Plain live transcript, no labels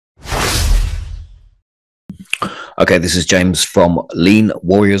Okay, this is James from Lean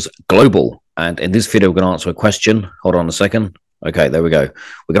Warriors Global. And in this video, we're going to answer a question. Hold on a second. Okay, there we go.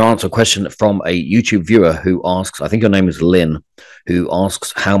 We're going to answer a question from a YouTube viewer who asks, I think your name is Lynn, who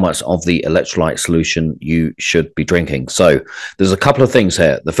asks how much of the electrolyte solution you should be drinking. So there's a couple of things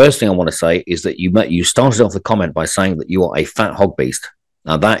here. The first thing I want to say is that you started off the comment by saying that you are a fat hog beast.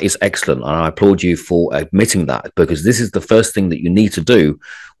 Now, that is excellent, and I applaud you for admitting that, because this is the first thing that you need to do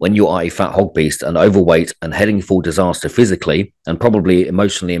when you are a fat hog beast and overweight and heading for disaster physically and probably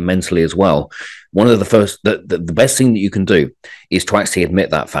emotionally and mentally as well. One of the best thing that you can do is to actually admit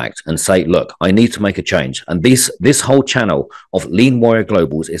that fact and say, look, I need to make a change. And this whole channel of Lean Warrior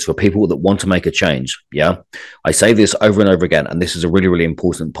Globals is for people that want to make a change. Yeah, I say this over and over again, and this is a really, really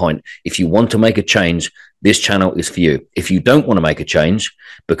important point. If you want to make a change, this channel is for you. If you don't want to make a change,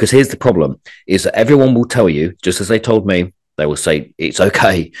 because here's the problem, is that everyone will tell you, just as they told me, they will say, it's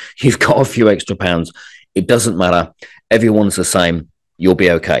okay. You've got a few extra pounds. It doesn't matter. Everyone's the same. You'll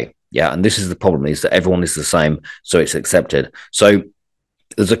be okay. Yeah. And this is the problem, is that everyone is the same. So it's accepted. So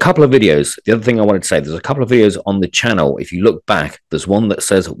there's a couple of videos. The other thing I wanted to say, there's a couple of videos on the channel. If you look back, there's one that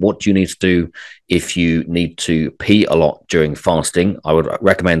says, what do you need to do if you need to pee a lot during fasting? I would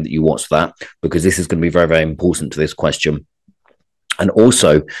recommend that you watch that, because this is going to be very, very important to this question. And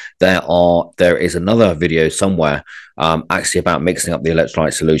also there is another video somewhere actually about mixing up the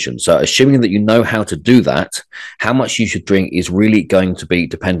electrolyte solution. So assuming that you know how to do that, how much you should drink is really going to be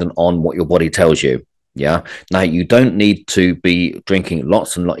dependent on what your body tells you. Yeah. Now, you don't need to be drinking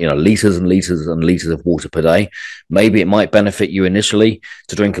lots and liters and liters and liters of water per day. Maybe it might benefit you initially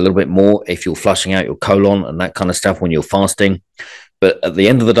to drink a little bit more if you're flushing out your colon and that kind of stuff when you're fasting. But at the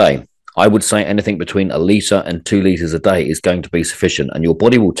end of the day, I would say anything between 1 liter and 2 liters a day is going to be sufficient, and your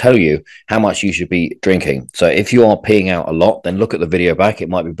body will tell you how much you should be drinking. So if you are peeing out a lot, then look at the video back. It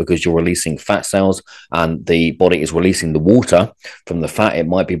might be because you're releasing fat cells and the body is releasing the water from the fat. It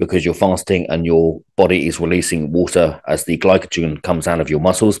might be because you're fasting and your body is releasing water as the glycogen comes out of your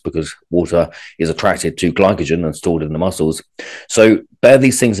muscles, because water is attracted to glycogen and stored in the muscles. So bear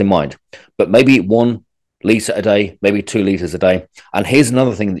these things in mind. But maybe 1 liter a day, maybe 2 liters a day. And here's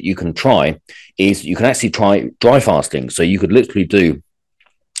another thing that you can try, is you can actually try dry fasting. So you could literally do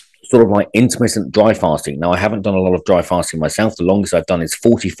sort of like intermittent dry fasting. Now, I haven't done a lot of dry fasting myself. The longest I've done is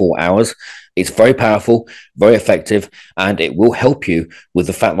 44 hours. It's very powerful, very effective, and it will help you with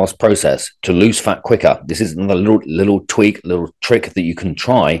the fat loss process to lose fat quicker. This is another little tweak, little trick that you can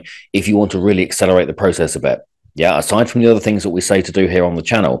try if you want to really accelerate the process a bit. Yeah, aside from the other things that we say to do here on the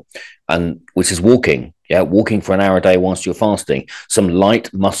channel, and which is walking. Yeah, walking for an hour a day whilst you're fasting, some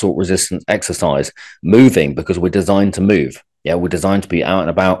light muscle resistance exercise, moving, because we're designed to move. Yeah, we're designed to be out and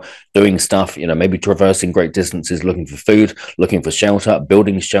about doing stuff, maybe traversing great distances, looking for food, looking for shelter,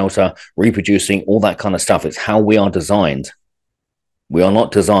 building shelter, reproducing, all that kind of stuff. It's how we are designed. We are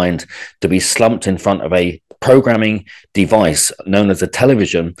not designed to be slumped in front of a programming device known as a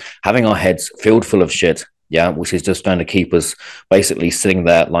television, having our heads filled full of shit. Yeah, which is just going to keep us basically sitting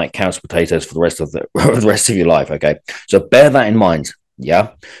there like couch potatoes for the rest of your life. Okay, so bear that in mind.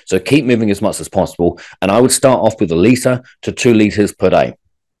 Yeah, so keep moving as much as possible, and I would start off with 1 liter to 2 liters per day,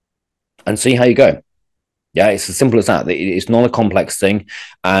 and see how you go. Yeah, it's as simple as that. It's not a complex thing,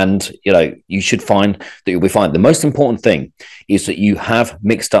 and you should find that you'll be fine. The most important thing is that you have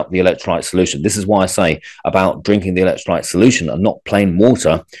mixed up the electrolyte solution. This is why I say about drinking the electrolyte solution and not plain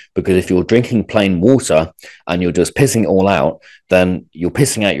water, because if you're drinking plain water and you're just pissing it all out, then you're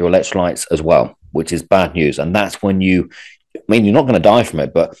pissing out your electrolytes as well, which is bad news. And that's when you're not going to die from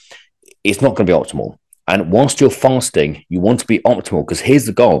it, but it's not going to be optimal. And whilst you're fasting, you want to be optimal, because here's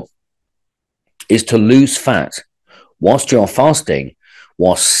the goal, is to lose fat whilst you're fasting,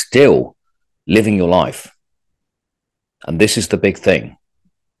 whilst still living your life. And this is the big thing,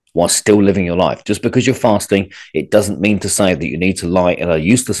 whilst still living your life. Just because you're fasting, it doesn't mean to say that you need to lie in a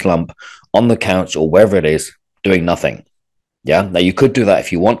useless lump on the couch or wherever it is, doing nothing. Yeah, now you could do that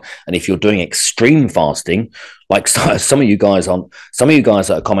if you want, and if you're doing extreme fasting, like some of you guys that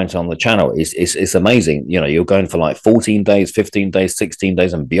are commenting on the channel, it's amazing. You're going for like 14 days, 15 days, 16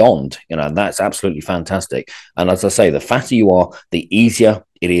 days, and beyond. And that's absolutely fantastic. And as I say, the fatter you are, the easier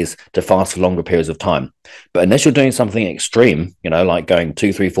it is to fast for longer periods of time. But unless you're doing something extreme, like going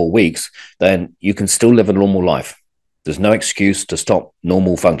 2, 3, 4 weeks, then you can still live a normal life. There's no excuse to stop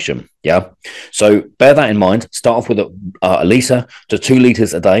normal function. Yeah. So bear that in mind. Start off with a litre to 2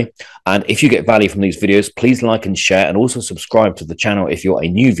 litres a day. And if you get value from these videos, please like and share, and also subscribe to the channel if you're a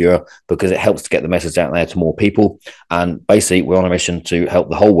new viewer, because it helps to get the message out there to more people. And basically, we're on a mission to help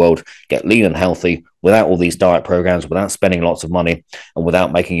the whole world get lean and healthy without all these diet programs, without spending lots of money, and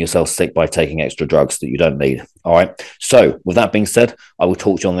without making yourself sick by taking extra drugs that you don't need. All right. So with that being said, I will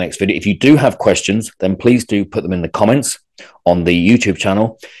talk to you on the next video. If you do have questions, then please do put them in the comments on the YouTube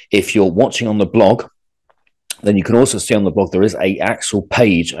channel. If you're watching on the blog, then you can also see on the blog there is a actual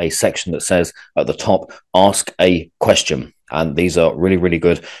page, a section that says at the top, ask a question. And these are really, really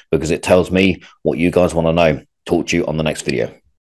good because it tells me what you guys want to know. Talk to you on the next video.